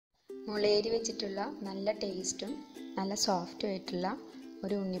മുളയരി വെച്ചിട്ടുള്ള നല്ല ടേസ്റ്റും നല്ല സോഫ്റ്റും ആയിട്ടുള്ള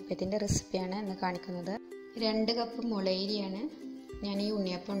ഒരു ഉണ്ണിയപ്പത്തിൻ്റെ റെസിപ്പിയാണ് ഇന്ന് കാണിക്കുന്നത്. 2 കപ്പ് മുളയരിയാണ് ഞാൻ ഈ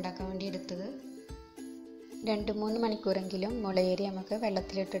ഉണ്ണിയപ്പം ഉണ്ടാക്കാൻ വേണ്ടി എടുത്തത്. 2-3 മണിക്കൂറെങ്കിലും മുളയരി നമുക്ക്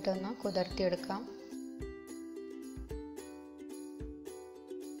വെള്ളത്തിലിട്ടിട്ടൊന്ന് കുതിർത്തിയെടുക്കാം.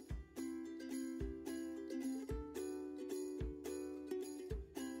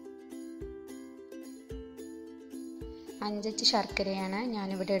 അഞ്ച് ശർക്കരയാണ്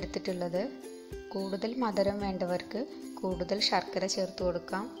ഞാനിവിടെ എടുത്തിട്ടുള്ളത്. കൂടുതൽ മധുരം വേണ്ടവർക്ക് കൂടുതൽ ശർക്കര ചേർത്ത്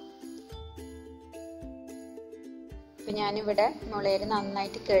കൊടുക്കാം. ഇപ്പം ഞാനിവിടെ മുളയരി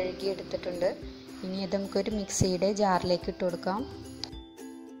നന്നായിട്ട് കഴുകി എടുത്തിട്ടുണ്ട്. ഇനി ഇത് നമുക്കൊരു മിക്സിയുടെ ജാറിലേക്ക് ഇട്ട് കൊടുക്കാം.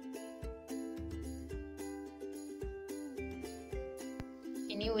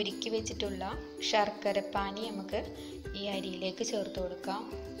 ഇനി ഉരുക്കി വെച്ചിട്ടുള്ള ശർക്കരപ്പാനി നമുക്ക് ഈ അരിയിലേക്ക് ചേർത്ത് കൊടുക്കാം.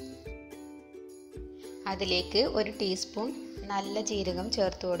 അതിലേക്ക് 1 ടീസ്പൂൺ നല്ല ജീരകം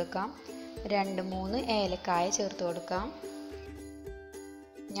ചേർത്ത് കൊടുക്കാം. 2-3 ഏലക്കായ ചേർത്ത് കൊടുക്കാം.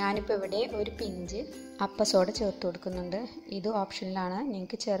 ഞാനിപ്പോൾ ഇവിടെ ഒരു പിഞ്ച് അപ്പസോഡ ചേർത്ത് കൊടുക്കുന്നുണ്ട്. ഇത് ഓപ്ഷനിലാണ്,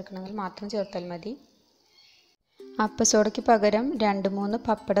 നിങ്ങൾക്ക് ചേർക്കണമെങ്കിൽ മാത്രം ചേർത്താൽ മതി. അപ്പസോഡയ്ക്ക് പകരം 2-3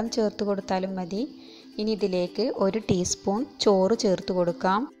 പപ്പടം ചേർത്ത് കൊടുത്താലും മതി. ഇനി ഇതിലേക്ക് 1 ടീസ്പൂൺ ചോറ് ചേർത്ത്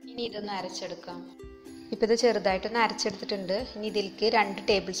കൊടുക്കാം. ഇനി ഇതൊന്ന് അരച്ചെടുക്കാം. ഇപ്പോൾ ഇത് ചെറുതായിട്ടൊന്ന് അരച്ചെടുത്തിട്ടുണ്ട്. ഇനി ഇതിലേക്ക് 2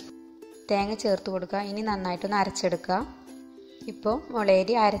 ടേബിൾ സ്പൂൺ തേങ്ങ ചേർത്ത് കൊടുക്കുക. ഇനി നന്നായിട്ടൊന്ന് അരച്ചെടുക്കുക. ഇപ്പോൾ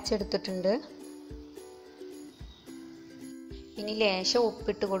മുളയരി അരച്ചെടുത്തിട്ടുണ്ട്. ഇനി ലേശം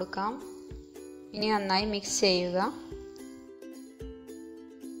ഉപ്പിട്ട് കൊടുക്കാം. ഇനി നന്നായി മിക്സ് ചെയ്യുക.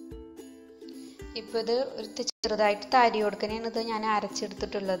 ഇപ്പോൾ ഇത് ചെറുതായിട്ട് തരി കൊടുക്കാനാണ് ഇത് ഞാൻ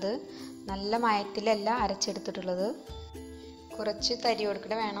അരച്ചെടുത്തിട്ടുള്ളത്. നല്ല മയത്തിലല്ല അരച്ചെടുത്തിട്ടുള്ളത്. കുറച്ച് തരി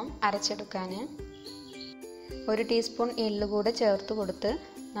കൊടുക്കണ വേണം അരച്ചെടുക്കാൻ. 1 ടീസ്പൂൺ എള്ള് കൂടെ ചേർത്ത് കൊടുത്ത്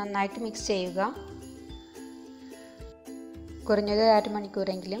നന്നായിട്ട് മിക്സ് ചെയ്യുക. കുറഞ്ഞത് 1/2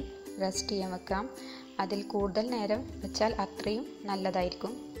 മണിക്കൂറെങ്കിലും റെസ്റ്റ് ചെയ്യാൻ വെക്കാം. അതിൽ കൂടുതൽ നേരം വെച്ചാൽ അത്രയും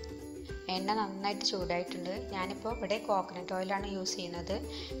നല്ലതായിരിക്കും. എണ്ണ നന്നായിട്ട് ചൂടായിട്ടുണ്ട്. ഞാനിപ്പോൾ ഇവിടെ കോക്കനട്ട് ഓയിലാണ് യൂസ് ചെയ്യുന്നത്.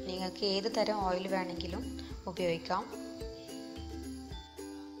 നിങ്ങൾക്ക് ഏത് തരം ഓയിൽ വേണമെങ്കിലും ഉപയോഗിക്കാം.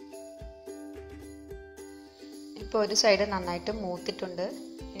 ഇപ്പോൾ ഒരു സൈഡ് നന്നായിട്ട് മൂത്തിട്ടുണ്ട്.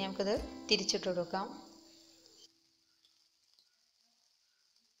 ഇനി നമുക്കിത് തിരിച്ചിട്ട് കൊടുക്കാം.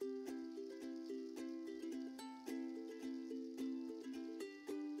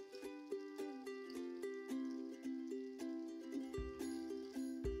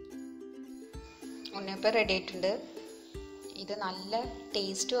 ഉണ്ണിയപ്പം റെഡി ആയിട്ടുണ്ട്. ഇത് നല്ല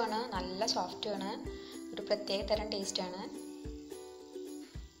ടേസ്റ്റുമാണ്, നല്ല സോഫ്റ്റുമാണ്, ഒരു പ്രത്യേക തരം ടേസ്റ്റാണ്.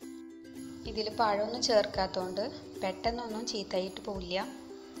 ഇതിൽ പഴമൊന്നും ചേർക്കാത്തതുകൊണ്ട് പെട്ടെന്നൊന്നും ചീത്തയായിട്ട് പോവില്ല.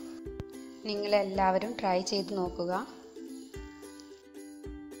 നിങ്ങളെല്ലാവരും ട്രൈ ചെയ്ത് നോക്കുക.